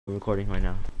We're recording right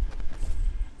now.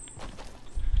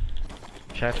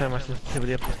 Should I turn my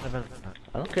sensitivity up to 7?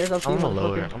 I don't care. It's up to you, I'm gonna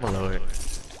lower motherfucker. it. I'm gonna lower it.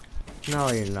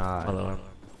 No, you're I'm not. gonna lower it.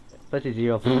 Especially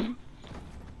 0.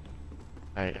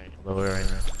 Alright, lower it right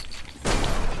now.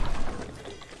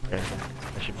 Okay,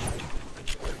 that should be.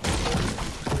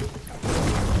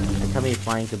 Tell me if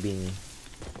Ryan could beat me.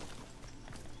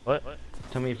 What?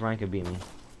 Tell me if Ryan could beat me.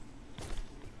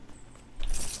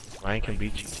 Ryan can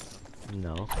beat you.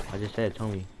 No, I just said tell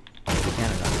me. If he can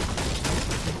or not.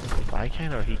 If I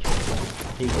can or he can.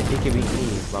 If he can beat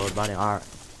me, blah blah blah. Alright,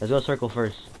 let's go circle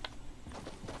first.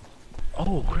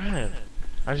 Oh crap!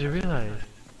 I just realized.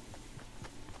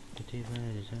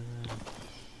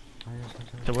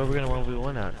 So where we gonna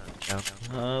 1v1 at?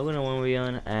 No. We're gonna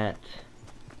 1v1 at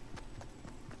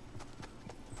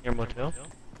Your motel?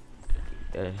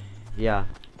 yeah,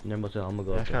 near motel. I'm gonna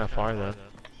go. That's kind of far though.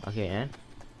 Okay, and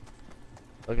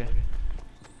Okay.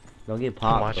 don't get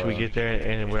popped. Watch we get there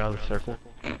and we're out of the circle.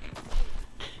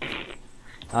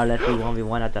 Let's do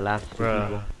 1v1 at the last two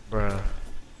people. Bruh.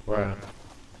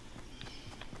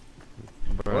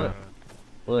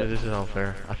 What? This is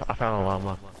unfair. I found a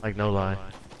llama. Like no lie.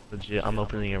 Legit. I'm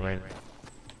opening it right now.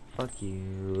 Fuck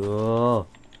you.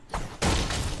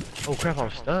 Oh crap!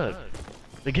 I'm stuck.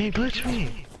 The game glitched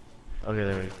me. Okay,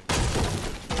 there we go.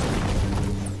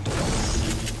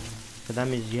 So that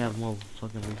means you have more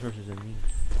fucking resources than me.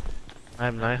 I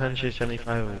have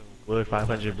 975 wood,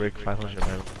 500 brick, 500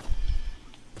 metal.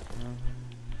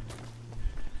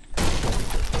 I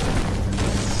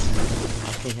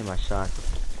can't hit my shot.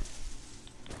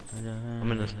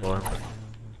 I'm in the storm.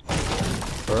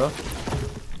 Bro?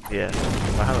 Yeah.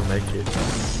 I haven't made it.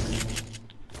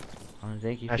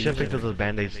 Thank you. I should have picked up those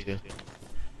band-aids too.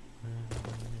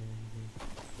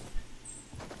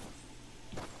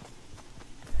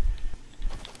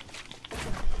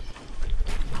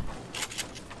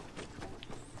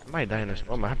 I might die in the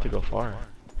storm. I have to go far.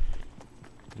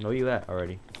 Where you at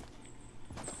already?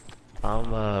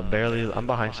 I'm I'm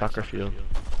behind soccer field.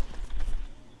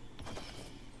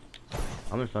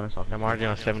 I'm in front of soccer. I'm already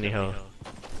on 70 health.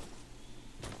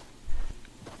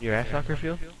 You're at soccer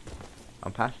field?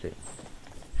 I'm past it.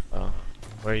 Oh.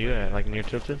 Where are you at? Like near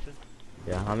Tilted?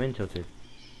 Yeah, I'm in Tilted.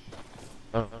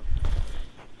 Oh.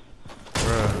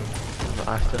 Bruh.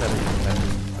 I still haven't even passed.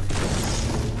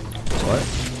 What?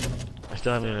 I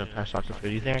still haven't even passed soccer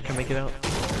field. You think I can make it out?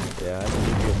 Yeah, I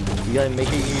think you gotta make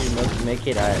sure you make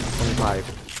it at 25.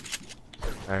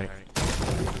 Alright.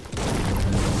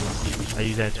 I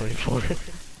use that at 24.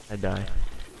 I die.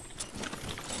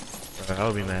 Bro, I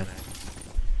would be mad.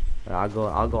 I'll go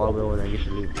all the way over there and get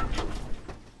your loot.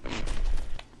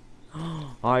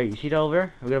 Alright, you see that over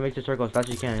there? We're gonna make the circle as fast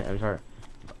as you can. I'm sorry.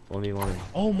 1v1.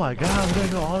 Oh my god, we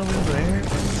gotta go all the way over there?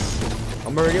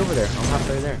 I'm already over there. I'm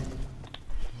halfway there.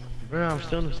 Bro, I'm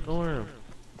still in the storm.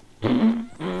 I'm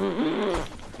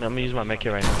gonna use my mech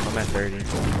kit right now. I'm at 30.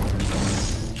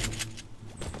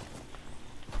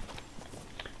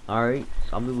 Alright,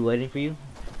 so I'm gonna be waiting for you.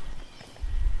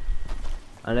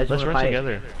 Unless Let's you run wanna fight.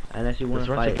 together. Unless you wanna Let's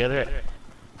run fight. together.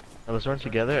 Let's run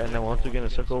together, and then once we get in a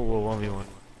circle, we'll 1v1.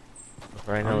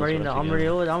 Right now, I'm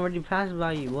already past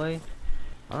by you, boy.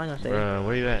 I'm not gonna say. Bro,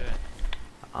 where you at?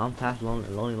 I'm past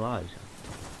Lonely Lodge.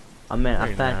 I'm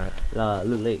past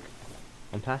Loot Lake.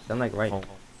 I'm past. I'm like right. Oh.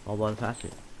 I'm about to pass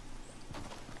it.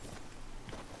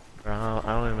 Bro, I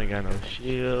don't even got no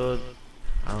shield.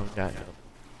 I don't got.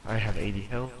 I have 80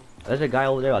 health. There's a guy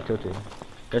over there. I tilted.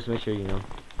 Just to make sure you know.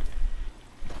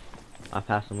 I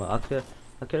passed him. I could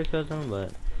have killed him,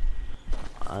 but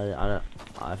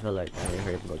I feel like I didn't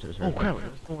hurry to go to the circle. Oh crap!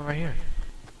 There's someone right here.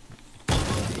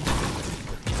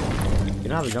 You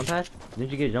don't have a jump pad?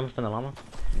 Didn't you get a jump from the llama?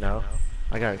 No,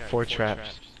 I got 4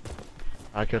 traps.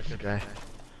 I killed this guy.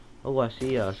 Oh, I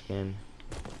see a skin.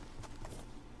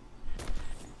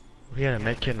 He had a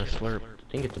med kit and a slurp.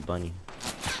 I think it's a bunny.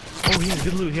 Oh, he had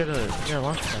good loot. He had a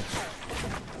launch pad.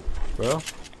 Bro?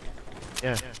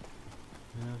 Yeah.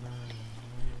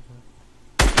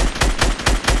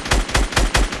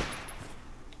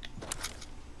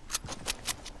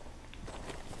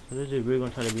 So this dude really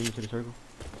gonna try to beat me to the circle?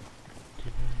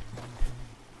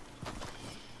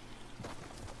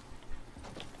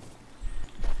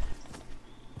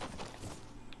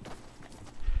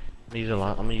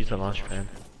 I'm gonna use the launch pad.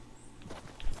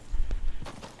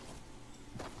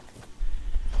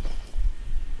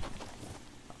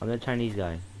 I'm the Chinese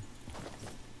guy.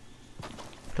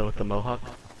 So with the mohawk.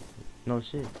 No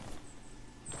shit.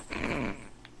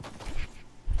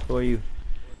 Who are you?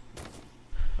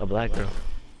 A black girl.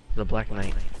 The Black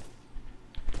Knight.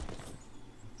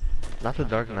 Not the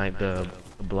Dark Knight, the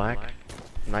Black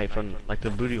Knight from, like, the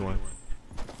booty one.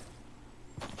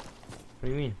 What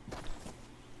do you mean?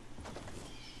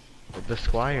 The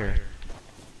squire.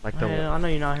 Like the. I know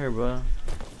you're not here, bro.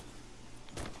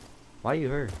 Why you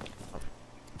here?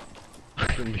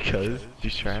 Because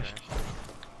she's trash.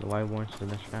 The white one's the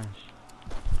best trash.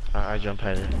 I jump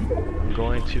at it. I'm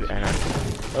going to anarchy.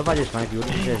 What if I just snipe you? What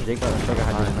if you just dig out the sugar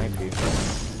how to snipe you?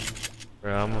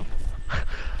 Bro,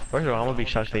 first of all, I'm gonna be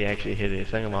shocked they actually hit it.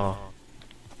 Second of all,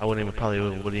 I wouldn't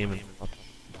even,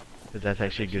 because that's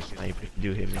actually a good snipe if you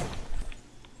do hit me.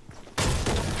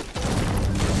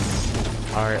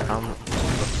 Alright,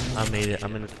 I made it.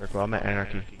 I'm in the circle. I'm at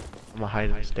anarchy. I'm gonna hide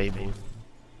in the stable.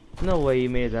 No way you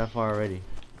made it that far already.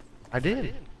 I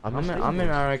did. I'm in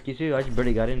anarchy too. I just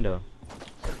barely got in though.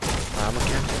 I'm a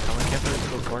camp in this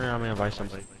little corner. I'm gonna invite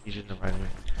somebody. He's just inviting me.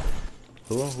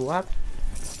 Who what?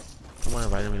 Someone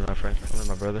invited me, my friend. I'm with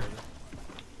my brother.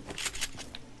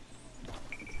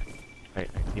 Hey,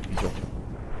 keep me joking.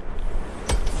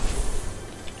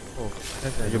 Oh,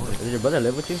 Does your brother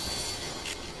live with you?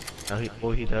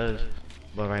 No, he does.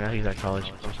 But right now he's at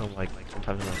college. I'm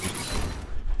sometimes on weekends.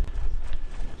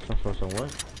 So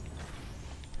what?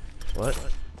 What?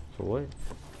 For what?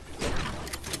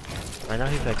 Right now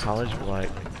he's at college, but like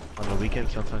on the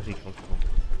weekends sometimes he comes home.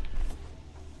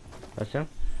 That's him?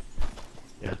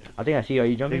 Yeah. I think I see you. Are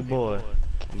you jumping? Big boy.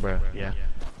 Bruh, yeah.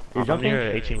 You're jumping? I'm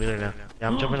near an 18-wheeler now. Yeah,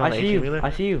 I'm jumping on the 18-wheeler.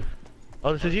 I see you.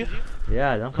 Oh, this is you?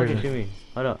 Yeah, don't fucking shoot me.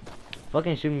 Hold up.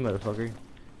 Fucking shoot me, motherfucker.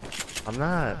 I'm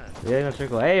not. Yeah, in a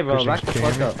circle. Hey, bro, back the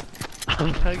fuck up.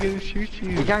 I'm not gonna shoot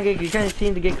you. You can't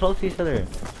seem to get close to each other.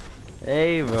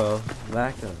 Hey, bro,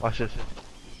 back up. Watch this.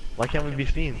 Why can't we be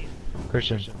seen?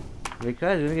 Christian.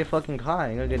 Because you're gonna get fucking caught.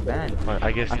 You're gonna get banned.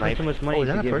 I guess I spent too much money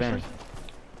to get banned.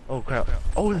 Oh crap.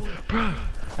 Oh, bro,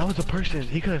 that was a person.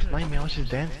 He could have sniped me. I was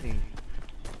just dancing.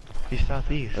 He's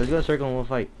southeast. Let's go to circle and we'll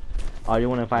fight. Oh, you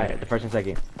wanna fight the first and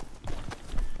second?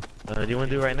 Do you wanna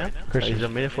do it right now? Christian. He's a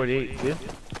minute 48. Yeah.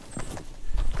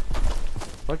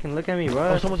 Fucking look at me, bro.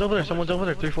 Oh, someone's over there.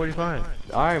 345.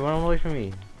 Alright, run away from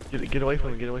me. Get away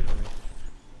from me. Get away from me.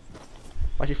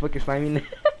 Why you fucking sniping me?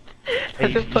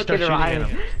 Hey, That's a fucking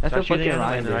Ryan. That's a fucking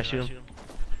Ryan. I shoot him.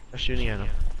 I'm shooting at him.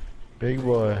 Big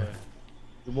boy.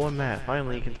 Good boy, Matt.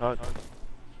 Finally, you can talk.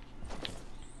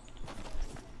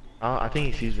 I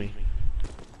think he sees me.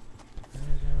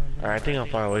 Alright, I think I'm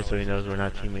far away so he knows we're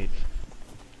not teammates.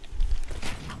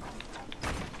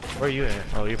 Where are you at?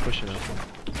 Oh, you're pushing him.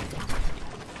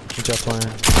 What y'all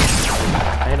playing?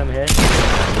 I hit him head.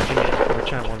 We're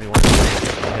trying 1v1.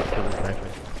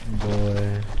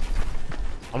 Boy.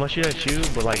 I'm gonna shoot at you,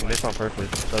 but like miss on purpose,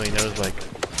 so he knows like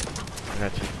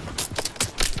that's it.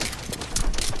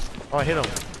 Oh, I hit him.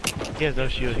 He has no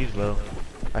shield. He's low.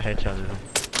 I headshotted him.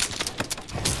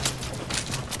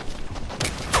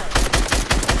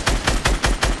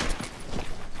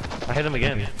 I hit him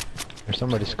again. There's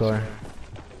somebody scoring.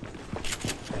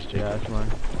 Yeah, that's mine.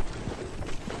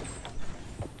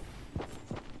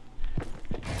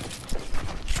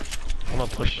 I'm gonna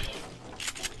push.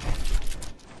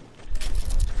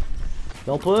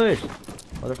 Don't push!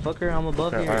 Motherfucker, I'm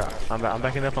above Okay, here. right, I'm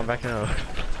backing up.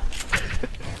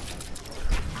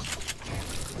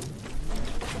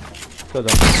 Good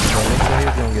though. He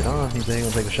was gonna get on. He said he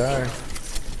gonna take a shower.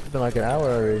 It's been like an hour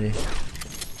already.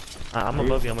 I'm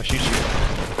above you. I'm gonna shoot you.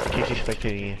 In case he's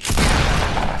spectating you.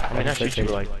 I mean, not shoot you,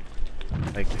 but like.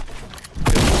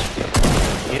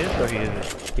 He is or he isn't?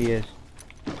 He is.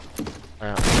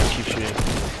 Alright, I'm gonna keep shooting.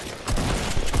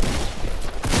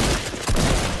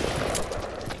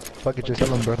 Fuck it, just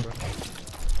kill him, bro.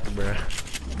 Bruh.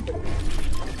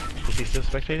 Is he still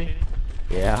spectating?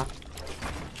 Yeah.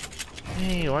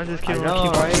 Hey, why does this kid I know,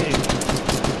 keep right? shooting?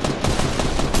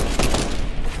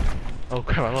 Oh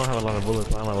crap, I don't have a lot of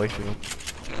bullets. I'm not wasting them.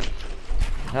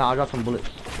 Yeah, I got some bullets.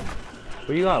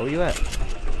 Where you at? Where you at?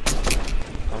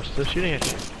 I'm still shooting at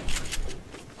you.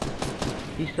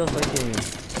 He's still fighting me.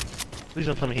 Please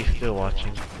don't tell me he's still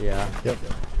watching. Yeah. Yep.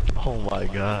 Oh my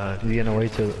god. He's gonna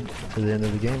wait till the end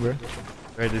of the game, bro.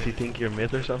 Right, does he think you're a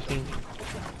myth or something?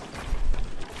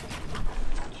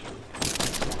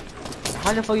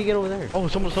 How the fuck you get over there? Oh,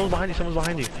 someone's behind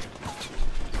you.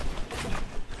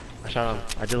 I shot him.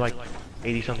 I did like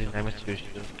 80 something damage to his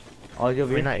shield. Oh, he's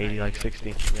over I mean, here? not 80, like 60.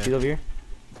 Yeah. He's over here?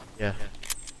 Yeah.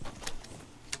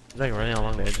 He's like running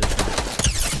along the edges.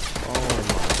 Oh my.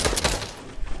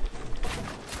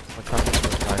 My contact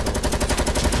was high.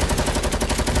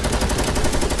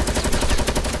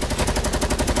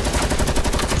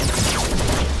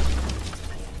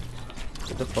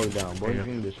 Get the fuck down, boy. There you You go.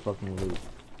 can this fucking loot.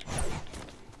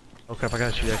 Oh crap, I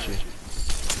gotta shoot at you.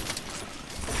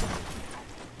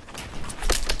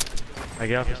 I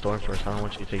get off the storm first, I don't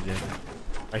want you to take damage.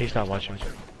 Right, he's not watching.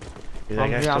 Is that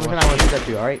guy I'm still gonna watching do you? that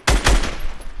to you, alright?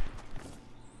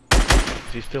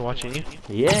 Is he still watching you?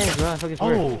 Yeah, bro, I fucking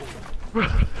swear. Oh! Bro,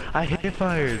 I hit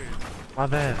fired! My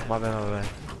bad, my bad, my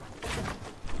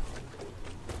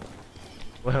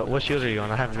bad. What shield are you on?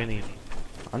 I have mini.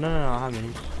 Oh, no, I have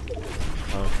minis.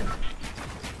 Oh,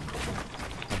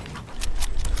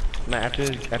 okay. Man, after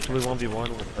we 1v1, we'll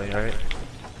play, alright?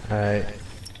 Alright.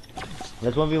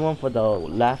 Let's 1v1 for the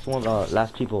last one,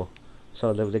 last people.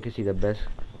 So that they can see the best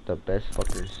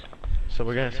fuckers. So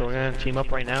we're gonna team up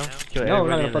right now? Kill No, we're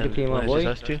not everybody gonna and fucking then team when up, it's boy.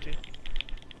 just us two?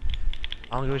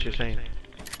 I don't get what you're saying.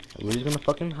 We're just gonna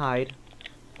fucking hide.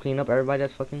 Clean up everybody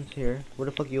that's fucking here. Where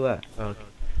the fuck you at? Oh, okay.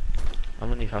 I'm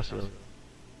gonna need houses.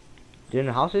 You in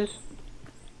the houses?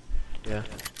 Yeah.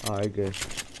 Alright, good.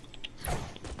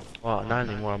 Well, not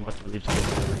anymore. I'm about to leave school.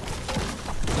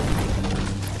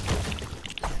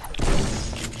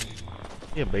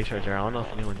 Yeah, base right there. I don't know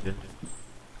if anyone did.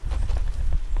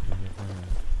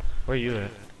 Where are you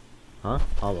at? Huh?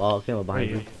 I'll come up Where are behind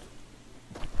you? you.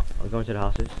 I'm going to the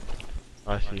houses.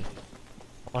 Oh, I see.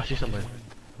 Oh, I see somebody.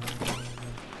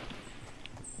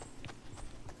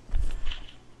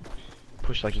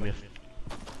 Push like myth.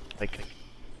 Like,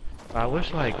 I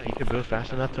wish like you could build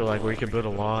fast enough to like where you could build a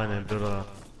wall and then build a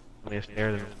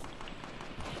stair there.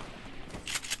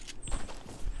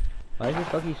 Why the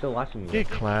fuck are you still watching me? Get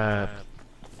clapped.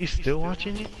 He's still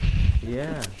watching you?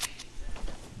 Yeah.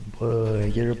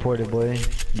 Boy, get reported, boy.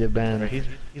 Get Bro, banned.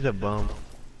 he's a bum.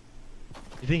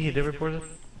 You think he did report it?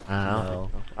 I don't No.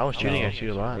 think so. I was shooting at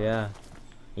you a lot. Yeah.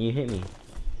 And you hit me.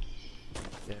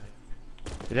 Yeah.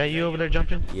 Is that you over there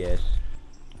jumping? Yes.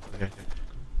 Okay.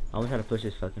 I'm gonna try to push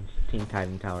this fucking Team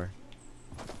Titan tower.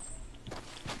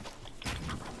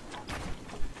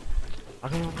 How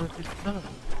come I'm gonna pick it up?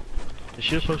 The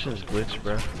shield potion is glitched,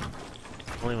 bro. I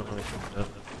don't even want to pick it up.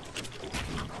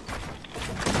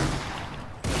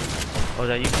 Oh, is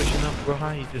that you pushing up real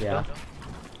high? You just Yeah. fell?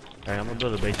 Alright, I'm gonna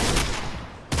build a base.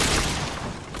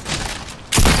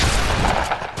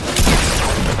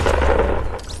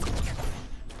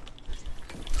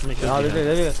 How many kills Oh, do you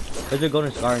have? there's a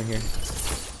golden scar in here.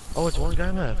 Oh, it's one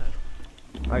guy left.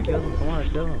 Alright, kill him. Come on,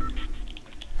 kill him.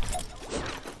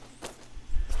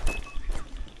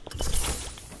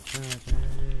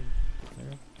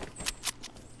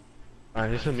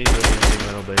 Alright, this is me building a big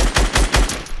metal base.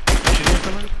 You shooting at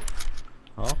somebody?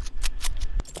 Huh?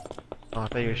 Oh, I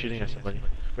thought you were shooting at somebody.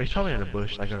 But he's probably in a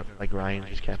bush, like Ryan,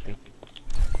 just camping.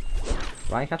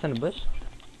 Ryan capped in the bush?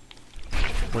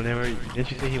 Whenever,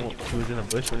 didn't you say he was in a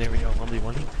bush whenever y'all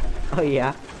 1v1? Oh,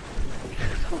 yeah.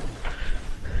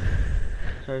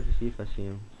 Sorry to see if I see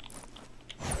him.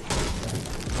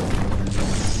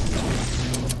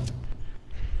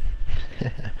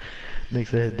 Nick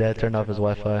said his dad turned off his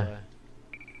Wi-Fi.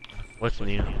 What's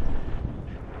new?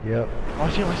 Yep.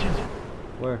 Watch him, watch him.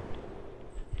 Where?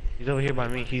 He's over here by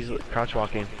me. He's crouch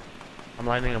walking. I'm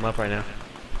lining him up right now.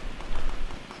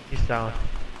 He's south.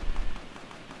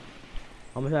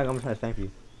 I'm gonna try to snipe you.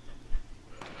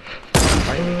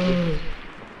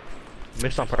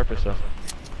 Missed on purpose though.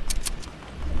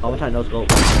 I'm gonna try to no scope.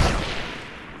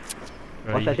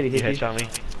 Bro, Watch that shit, he you hit you. headshot me.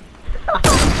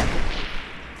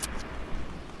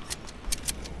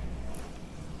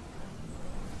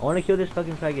 I wanna kill this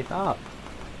fucking faggot. Stop.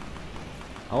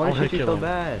 I wanna shoot you kill so him.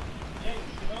 bad.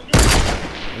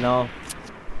 No.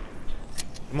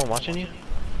 Am I watching you?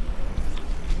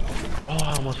 Oh,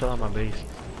 I almost fell out my base.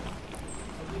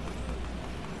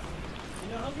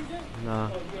 Nah.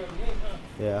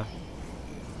 Yeah.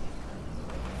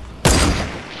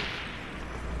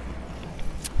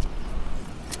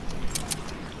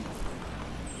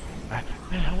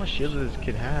 Man, how much shield does this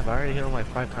kid have? I already hit him like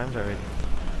 5 times already.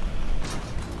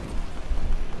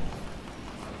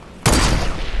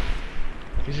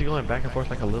 He's just going back and forth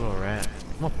like a little rat.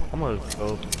 I'm gonna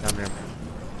go down there.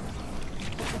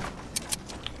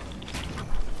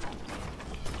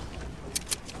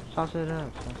 Sauce it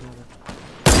up. Sauce it up.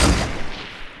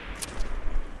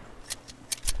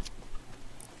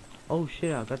 Oh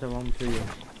shit, I got the wrong material.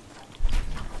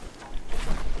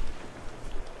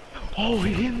 Oh,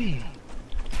 he hit me!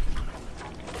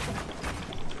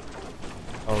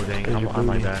 Oh dang, I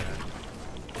might die.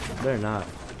 Better not.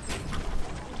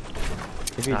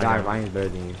 If you I die, know. Ryan's better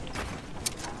than you.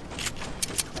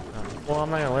 Well, I'm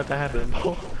not gonna let that happen.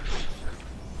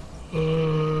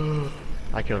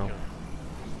 I killed him.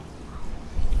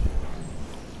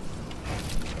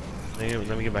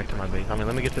 Let me get back to my base. I mean,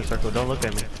 let me get to the circle. Don't look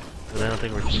at me. Because I don't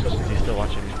think we're teammates. He's still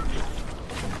watching me.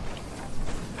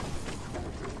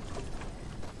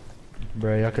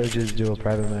 Bro, y'all could just do a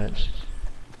private match.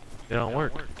 It don't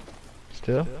work.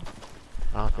 Still?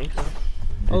 I don't think so.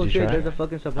 Oh you shit, try? there's a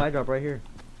fucking supply drop right here.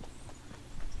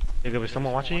 Nigga, is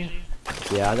someone watching you?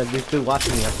 Yeah, this dude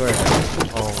watching me, I swear.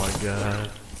 Oh my god.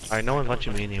 Alright, no one's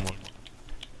watching me anymore.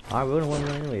 Alright, we're gonna win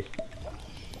anyways.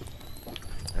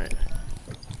 Alright.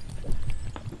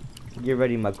 Get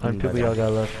ready, my How queen. many people y'all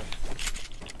got left?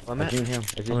 Well, It's Matt, me and him.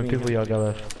 It's just How me many and people him. y'all got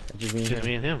left? It's just me and just him.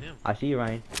 me and him. I see you,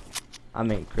 Ryan. I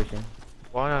mean, Christian.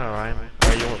 Why not, Ryan?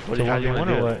 Alright, you want, So how do you 1v1 want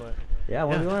to or do what? it? Yeah,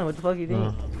 1v1. What the fuck you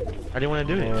think? How do you want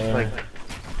to do it? Yeah. Like,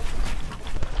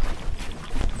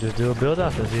 Just do a build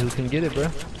off and see who can get it, bro.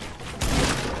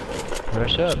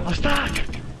 Rush up. I'm stuck!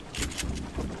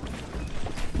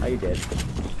 How you dead?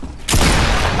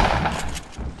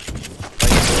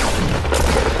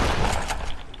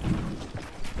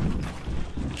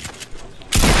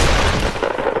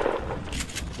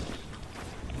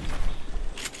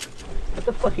 What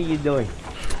the fuck are you doing?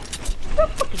 What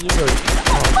the fuck are you doing?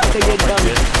 What are you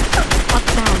doing? Fuck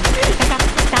down.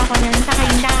 Fuck down qua nhà ta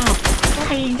hay down. Nó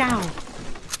hay down.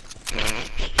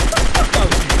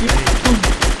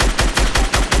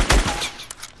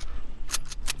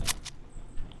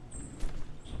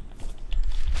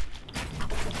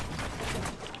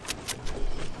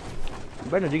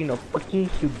 Better doing no fucking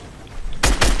soup.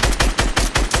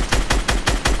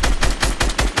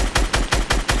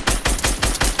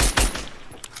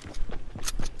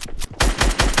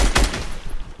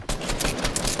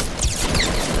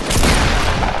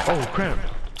 Oh, crap.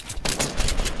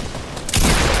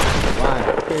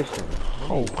 Why, Christian?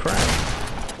 Oh crap.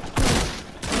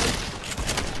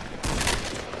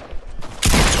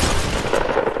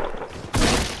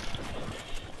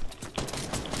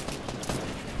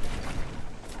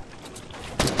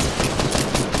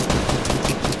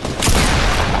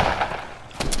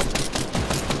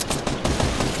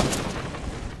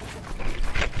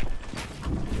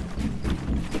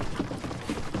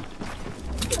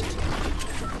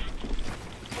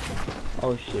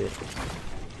 Oh shit.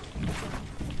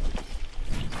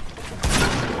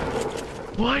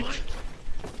 What?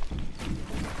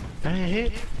 That ain't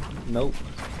hit? Nope.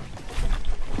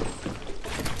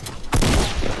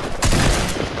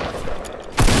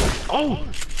 Oh!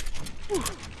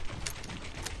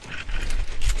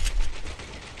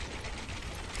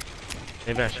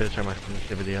 Maybe I should have turned my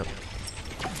sensitivity up.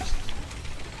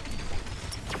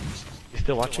 You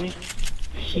still watching me?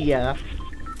 Yeah.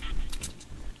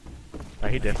 Oh,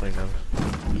 he definitely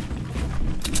knows.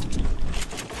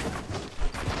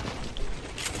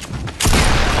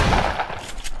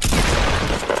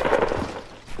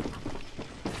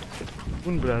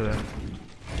 Un brother.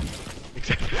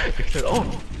 Except,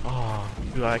 oh,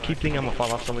 dude, I keep thinking I'm gonna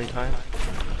fall off so many times.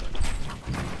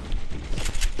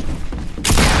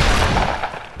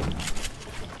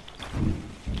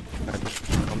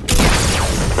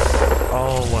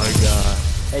 Oh my god.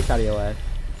 Hey, shot your ass.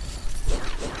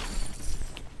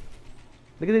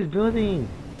 Look at this building.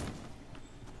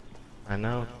 I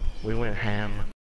know. We went ham.